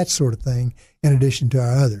did that sort of thing in addition to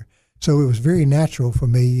our other. So it was very natural for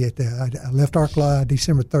me. I left Arkla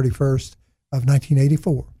December 31st of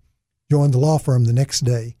 1984, joined the law firm the next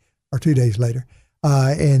day or 2 days later,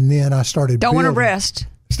 and then I started Don't want to rest.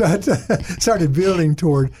 Started building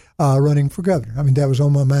toward running for governor. I mean, that was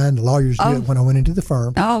on my mind. The lawyers did when I went into the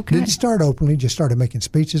firm. Oh, okay. Didn't start openly, just started making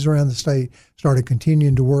speeches around the state, started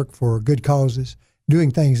continuing to work for good causes,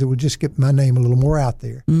 doing things that would just get my name a little more out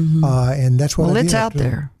there. Mm-hmm. And that's what I did. It's out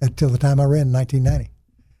there. Until the time I ran in 1990.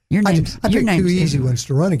 I picked two easy ones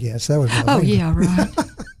to run against. That was my thing. Yeah,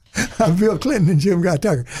 right. Bill Clinton and Jim Guy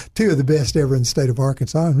Tucker, two of the best ever in the state of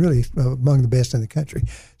Arkansas and really among the best in the country.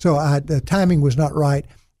 So the timing was not right.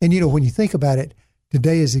 And, when you think about it,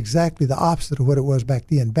 today is exactly the opposite of what it was back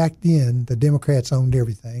then. Back then, the Democrats owned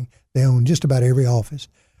everything. They owned just about every office.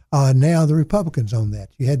 Now the Republicans own that.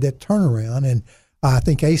 You had that turnaround, and I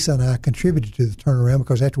think Asa and I contributed to the turnaround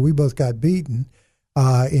because after we both got beaten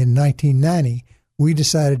in 1990, we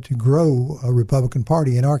decided to grow a Republican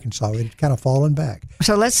Party in Arkansas. It had kind of fallen back.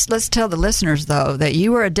 So let's tell the listeners, though, that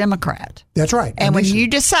you were a Democrat. That's right. And when you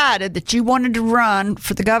decided that you wanted to run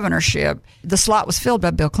for the governorship, the slot was filled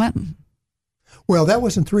by Bill Clinton. Well, that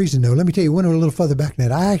wasn't the reason, though. Let me tell you, went a little further back than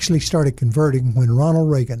that. I actually started converting when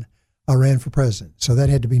Ronald Reagan ran for president. So that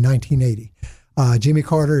had to be 1980. Jimmy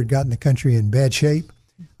Carter had gotten the country in bad shape.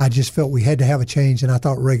 I just felt we had to have a change, and I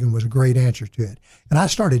thought Reagan was a great answer to it. And I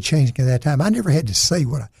started changing at that time. I never had to say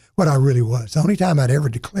what I really was. The only time I'd ever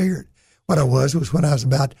declared What I was when I was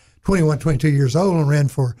about 21, 22 years old and ran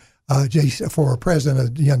for president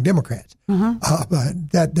of the Young Democrats.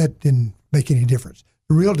 But that didn't make any difference.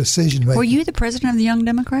 The real decision making. Were you the president of the Young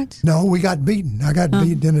Democrats? No, we got beaten. I got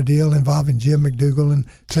beaten in a deal involving Jim McDougal and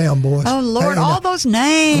Sam Boyce. Oh, Lord, all those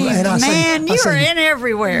names. You were in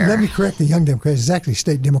everywhere. Let me correct the Young Democrats. It's actually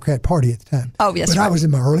State Democrat Party at the time. Oh, yes. But I was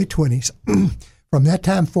in my early 20s. From that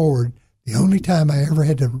time forward, the only time I ever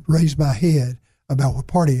had to raise my head about what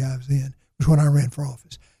party I was in was when I ran for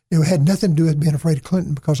office. It had nothing to do with being afraid of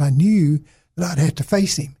Clinton because I knew that I'd have to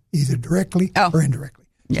face him either directly or indirectly.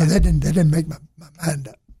 Yeah. So that didn't make my mind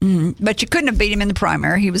up. But you couldn't have beat him in the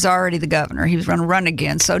primary. He was already the governor. He was going to run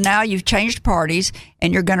again. So now you've changed parties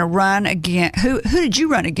and you're going to run again. Who did you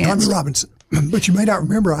run against? Tommy Robinson. But you may not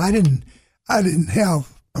remember, I didn't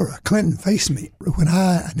have Clinton face me when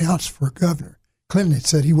I announced for governor. Clinton had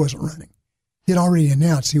said he wasn't running. He had already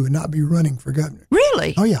announced he would not be running for governor.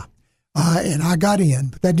 Really? Oh, yeah. And I got in,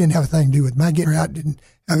 but that didn't have a thing to do with my getting out. Didn't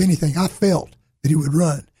have anything. I felt that he would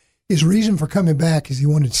run. His reason for coming back is he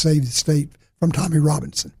wanted to save the state from Tommy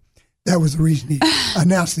Robinson. That was the reason he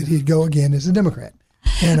announced that he'd go again as a Democrat.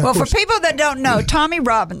 And well, for people that don't know, Tommy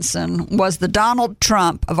Robinson was the Donald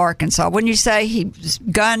Trump of Arkansas. When you say he was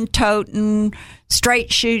gun-toting,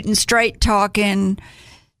 straight-shooting, straight-talking,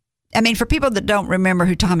 I mean, for people that don't remember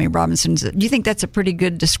who Tommy Robinson is, do you think that's a pretty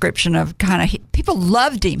good description of people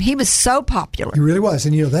loved him? He was so popular. He really was.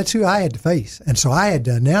 And, that's who I had to face. And so I had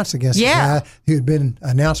to announce against the guy who had been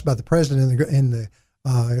announced by the president in the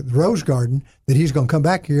Rose Garden that he's going to come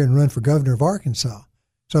back here and run for governor of Arkansas.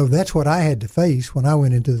 So that's what I had to face when I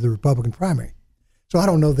went into the Republican primary. So I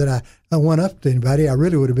don't know that I went up to anybody. I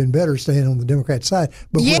really would have been better staying on the Democrat side.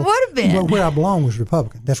 But it would have been. But where I belong was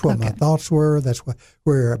Republican. That's what my thoughts were. That's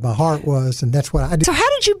where my heart was, and that's what I did. So how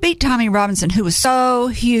did you beat Tommy Robinson, who was so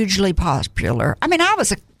hugely popular? I mean,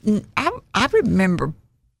 I remember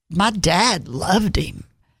my dad loved him.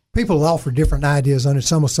 People offer different ideas on it.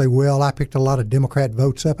 Some will say, well, I picked a lot of Democrat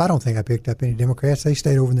votes up. I don't think I picked up any Democrats. They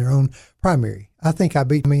stayed over in their own primary. I think I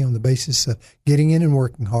beat me on the basis of getting in and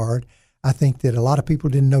working hard. I think that a lot of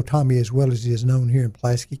people didn't know Tommy as well as he is known here in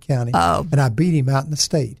Pulaski County. And I beat him out in the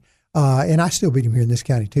state. And I still beat him here in this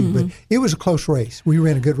county, too. But it was a close race. We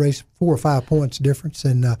ran a good race, 4 or 5 points difference.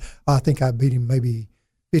 And I think I beat him maybe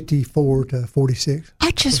 54 to 46.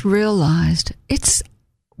 I just realized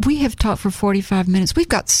we have talked for 45 minutes. We've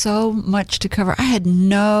got so much to cover. I had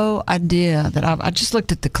no idea that I just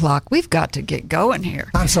looked at the clock. We've got to get going here.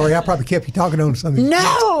 I'm sorry. I probably kept you talking on something.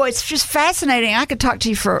 No, it's just fascinating. I could talk to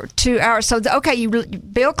you for 2 hours. So,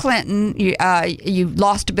 Bill Clinton, you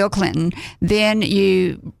lost to Bill Clinton. Then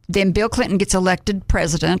Bill Clinton gets elected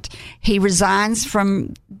president. He resigns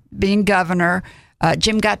from being governor.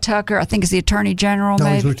 Jim Guy Tucker, I think, is the attorney general. No,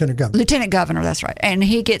 he's lieutenant governor. Lieutenant governor, that's right. And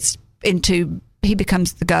he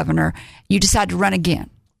becomes the governor. You decide to run again.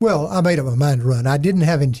 Well, I made up my mind to run. I didn't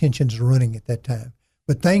have intentions of running at that time.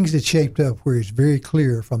 But things had shaped up where it's very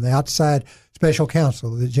clear from the outside special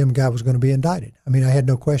counsel that Jim Guy was going to be indicted. I mean, I had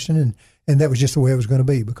no question, and that was just the way it was going to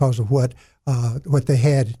be because of what they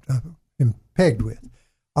had him pegged with.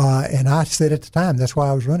 And I said at the time, that's why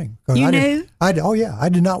I was running. You knew? I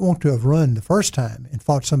did not want to have run the first time and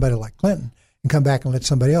fought somebody like Clinton and come back and let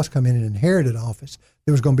somebody else come in and inherit an office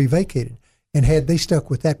that was going to be vacated. And had they stuck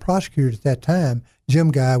with that prosecutor at that time,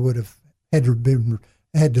 Jim Guy would have had to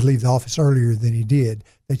leave the office earlier than he did.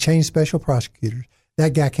 They changed special prosecutors.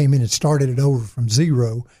 That guy came in and started it over from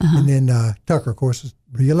zero. And then Tucker, of course, was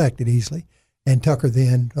reelected easily. And Tucker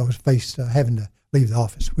then was faced having to leave the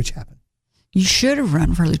office, which happened. You should have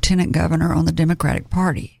run for lieutenant governor on the Democratic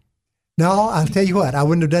Party. No, I'll tell you what, I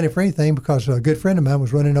wouldn't have done it for anything because a good friend of mine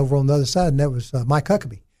was running over on the other side, and that was Mike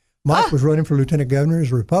Huckabee. Mike was running for lieutenant governor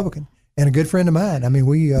as a Republican. And a good friend of mine. I mean,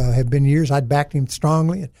 we have been years. I'd backed him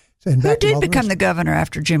strongly. And who did become the governor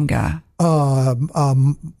after Jim Guy?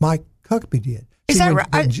 Mike Huckabee did. Is that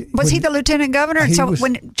right? Was he the lieutenant governor? And so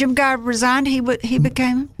when Jim Guy resigned, he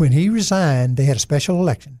became? When he resigned, they had a special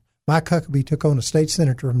election. Mike Huckabee took on a state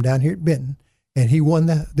senator from down here at Benton, and he won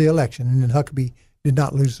the election. And then Huckabee did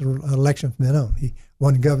not lose the election from then on. He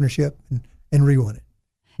won the governorship and re-won it.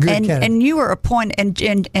 And you were appointed,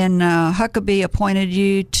 and Huckabee appointed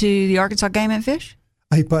you to the Arkansas Game and Fish?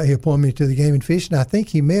 He appointed me to the Game and Fish, and I think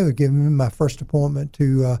he may have given me my first appointment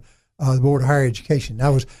to the Board of Higher Education. I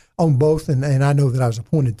was on both, and I know that I was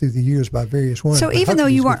appointed through the years by various ones. So even though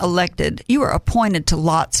you weren't elected, you were appointed to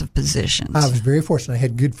lots of positions. I was very fortunate. I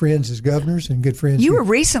had good friends as governors and good friends. You were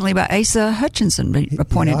recently by Asa Hutchinson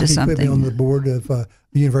appointed to something. He put me on the board of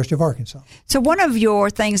the University of Arkansas. So one of your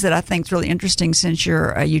things that I think is really interesting, since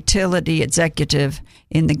you're a utility executive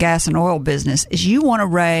in the gas and oil business, is you want to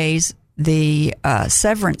raise the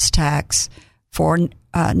severance tax for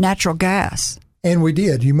natural gas. And we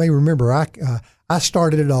did. You may remember I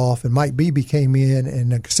started it off, and Mike Beebe came in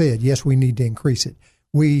and said, yes, we need to increase it.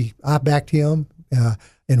 I backed him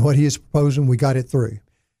in what he is proposing. We got it through.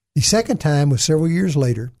 The second time was several years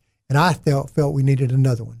later, and I felt we needed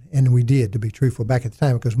another one. And we did, to be truthful, back at the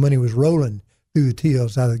time, because money was rolling through the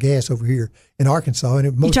tills out of the gas over here in Arkansas.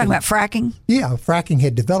 And You talking about fracking? Yeah, fracking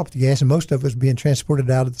had developed the gas, and most of it was being transported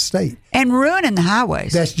out of the state. And ruining the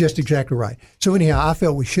highways. That's just exactly right. So anyhow, I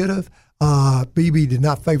felt we should have. BB did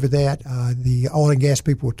not favor that. The oil and gas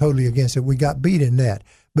people were totally against it. We got beat in that,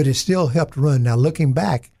 but it still helped run. Now, looking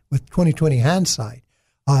back with 2020 hindsight,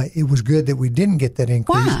 it was good that we didn't get that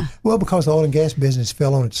increase. Why? Well, because the oil and gas business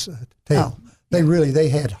fell on its tail. Oh. They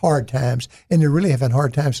had hard times, and they're really having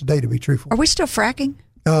hard times today, to be truthful. Are we still fracking?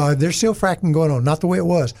 There's still fracking going on, not the way it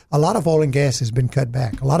was. A lot of oil and gas has been cut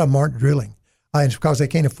back. A lot of them aren't drilling. And it's because they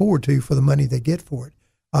can't afford to for the money they get for it.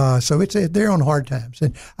 So they're on hard times.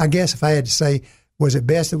 And I guess if I had to say, was it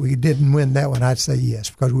best that we didn't win that one, I'd say yes,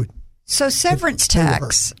 because we. So severance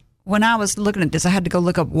tax, when I was looking at this, I had to go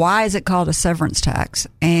look up why is it called a severance tax?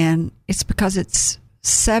 And it's because it's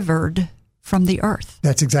severed from the earth.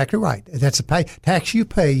 That's exactly right. That's a tax you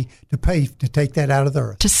pay to take that out of the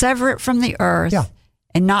earth. To sever it from the earth. Yeah.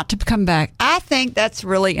 And not to come back. I think that's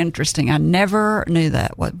really interesting. I never knew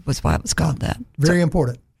that was why it was called that. Very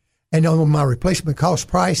important. And on my replacement cost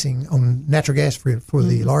pricing on natural gas for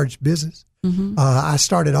the large business, I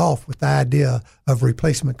started off with the idea of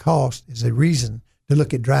replacement cost as a reason to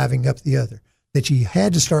look at driving up the other. That you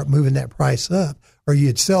had to start moving that price up, or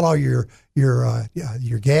you'd sell all your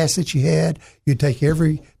gas that you had. You'd take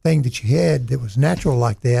everything that you had that was natural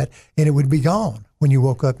like that, and it would be gone when you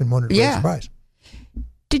woke up and wanted to raise the price.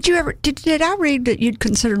 Did I read that you'd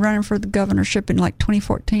considered running for the governorship in like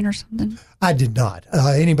 2014 or something? I did not.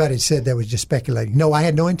 Anybody said that was just speculating. No, I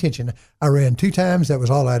had no intention. I ran 2 times. That was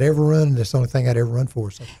all I'd ever run, and that's the only thing I'd ever run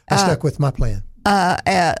for. So I stuck with my plan.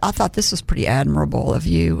 I thought this was pretty admirable of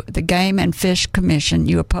you. The Game and Fish Commission,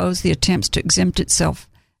 you opposed the attempts to exempt itself.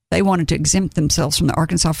 They wanted to exempt themselves from the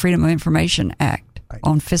Arkansas Freedom of Information Act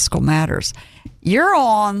on fiscal matters. You're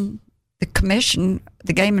on the commission,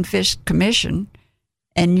 the Game and Fish Commission,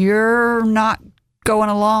 and you're not going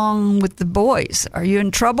along with the boys. Are you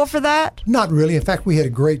in trouble for that? Not really. In fact, we had a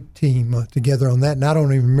great team together on that, and I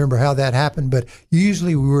don't even remember how that happened, but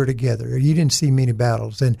usually we were together. You didn't see many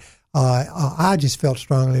battles, and I just felt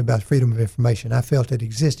strongly about freedom of information. I felt it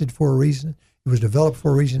existed for a reason. It was developed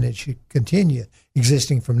for a reason. It should continue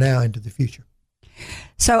existing from now into the future.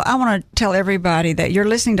 So I want to tell everybody that you're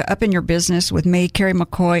listening to Up in Your Business with me, Carrie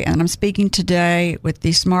McCoy, and I'm speaking today with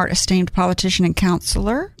the smart, esteemed politician and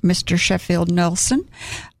counselor, Mr. Sheffield Nelson.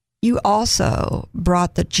 You also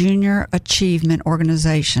brought the Junior Achievement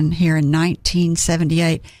Organization here in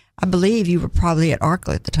 1978. I believe you were probably at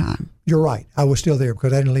ARCLA at the time. You're right. I was still there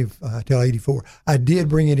because I didn't leave until 84. I did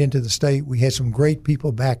bring it into the state. We had some great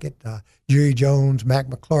people back at Jerry Jones, Mac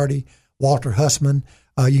McClarty, Walter Hussman.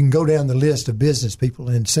 You can go down the list of business people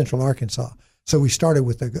in Central Arkansas. So we started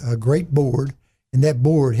with a great board, and that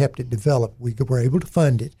board helped it develop. We were able to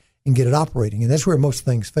fund it and get it operating, and that's where most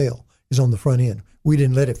things fail, is on the front end. We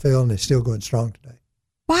didn't let it fail, and it's still going strong today.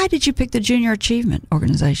 Why did you pick the Junior Achievement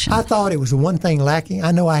Organization? I thought it was the one thing lacking.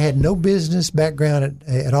 I know I had no business background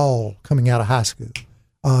at all coming out of high school.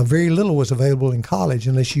 Very little was available in college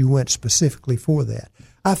unless you went specifically for that.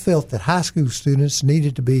 I felt that high school students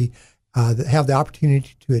needed to be have the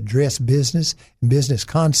opportunity to address business and business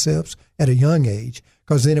concepts at a young age,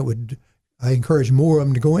 because then it would encourage more of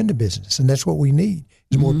them to go into business. And that's what we need,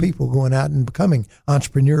 is more people going out and becoming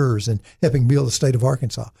entrepreneurs and helping build the state of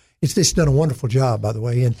Arkansas. It's done a wonderful job, by the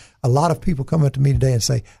way. And a lot of people come up to me today and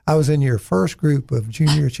say, I was in your first group of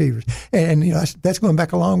junior achievers. And you know, that's going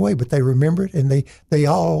back a long way, but they remember it, and they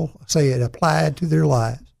all say it applied to their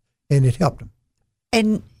lives, and it helped them.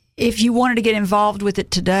 And if you wanted to get involved with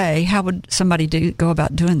it today, how would somebody go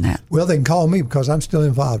about doing that? Well, they can call me because I'm still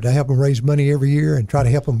involved. I help them raise money every year and try to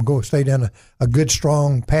help them stay down a good,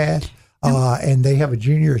 strong path. And they have a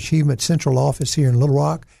Junior Achievement Central office here in Little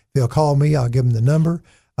Rock. They'll call me. I'll give them the number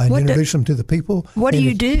and introduce them to the people. What do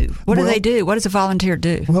you do? What do they do? What does a volunteer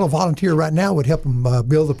do? Well, a volunteer right now would help them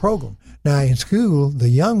build the program. Now, in school, the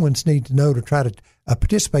young ones need to know to try to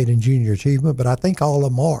participate in Junior Achievement, but I think all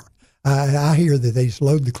of them are. I hear that they just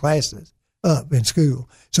load the classes up in school.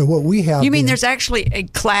 So what we have... You mean there's actually a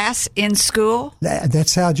class in school?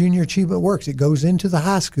 That's how Junior Achievement works. It goes into the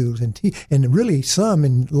high schools and really some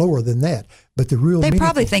in lower than that. But the real They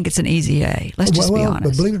probably think it's an easy A. Let's just be honest.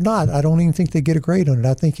 But believe it or not, I don't even think they get a grade on it.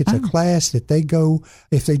 I think it's a class that they go,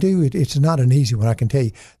 if they do, it's not an easy one, I can tell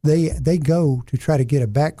you. They go to try to get a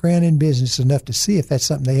background in business enough to see if that's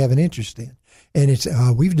something they have an interest in. And it's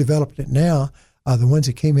we've developed it now. The ones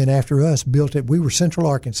that came in after us built it. We were Central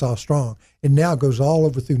Arkansas strong. It now goes all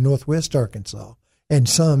over through Northwest Arkansas and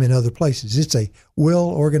some in other places. It's a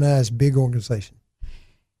well-organized, big organization.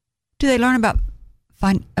 Do they learn about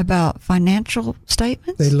financial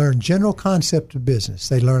statements? They learn general concept of business.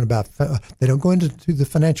 They learn about, they don't go into the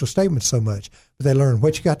financial statements so much, but they learn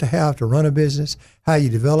what you got to have to run a business, how you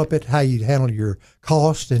develop it, how you handle your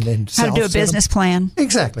cost, and how to do a business plan.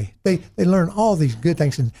 Exactly. They learn all these good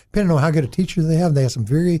things, and depending on how good a teacher they have some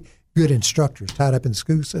very good instructors tied up in the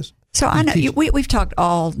school system. So I know we've talked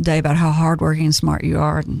all day about how hardworking and smart you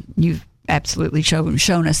are, and you've absolutely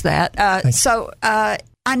shown us that.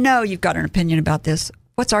 I know you've got an opinion about this.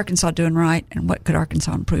 What's Arkansas doing right, and what could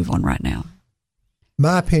Arkansas improve on right now?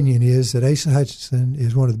 My opinion is that Asa Hutchinson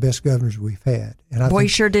is one of the best governors we've had. And he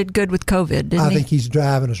sure did good with COVID, didn't he? I think he's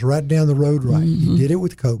driving us right down the road right. Mm-hmm. He did it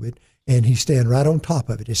with COVID, and he's staying right on top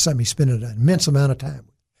of it. It's something he's spending an immense amount of time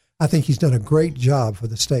with. I think he's done a great job for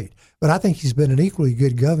the state. But I think he's been an equally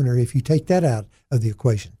good governor if you take that out of the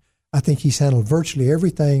equation. I think he's handled virtually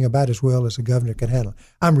everything about as well as a governor can handle.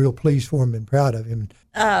 I'm real pleased for him and proud of him.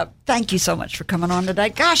 Thank you so much for coming on today.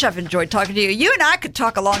 Gosh, I've enjoyed talking to you. You and I could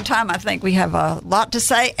talk a long time. I think we have a lot to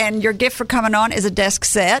say. And your gift for coming on is a desk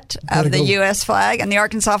set of the U.S. flag and the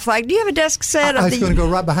Arkansas flag. Do you have a desk set? I was going to go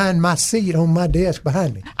right behind my seat on my desk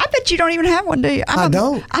behind me. I bet you don't even have one, do you? I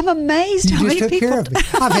don't. I'm amazed how many people. You just took care of me.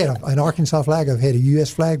 I've had an Arkansas flag. I've had a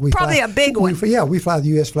U.S. flag. Probably a big one. We fly the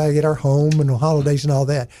U.S. flag at our home and on holidays and all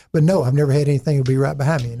that. But no, I've never had anything that'll be right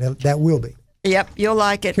behind me, and that will be. Yep, you'll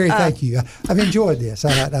like it. Carrie, thank you. I've enjoyed this.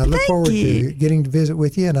 I look forward to getting to visit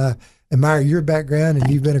with you, and I admire your background,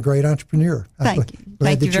 and you've been a great entrepreneur. Thank you.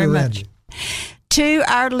 Thank you very much. To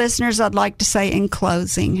our listeners, I'd like to say in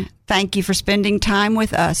closing, thank you for spending time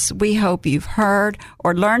with us. We hope you've heard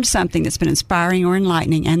or learned something that's been inspiring or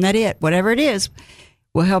enlightening, and that whatever it is,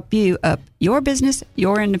 will help you up your business,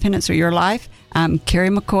 your independence, or your life. I'm Carrie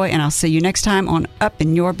McCoy, and I'll see you next time on Up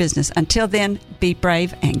in Your Business. Until then, be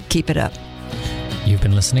brave and keep it up. You've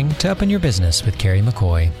been listening to Up in Your Business with Carrie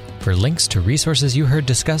McCoy. For links to resources you heard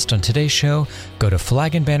discussed on today's show, go to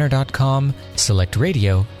flagandbanner.com, select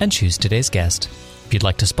radio, and choose today's guest. If you'd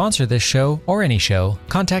like to sponsor this show or any show,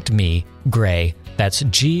 contact me, Gray, that's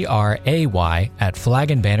Gray, at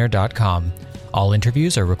flagandbanner.com. All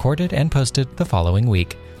interviews are recorded and posted the following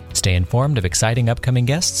week. Stay informed of exciting upcoming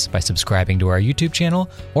guests by subscribing to our YouTube channel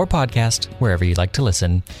or podcast wherever you like to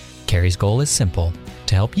listen. Carrie's goal is simple: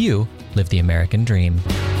 to help you live the American dream.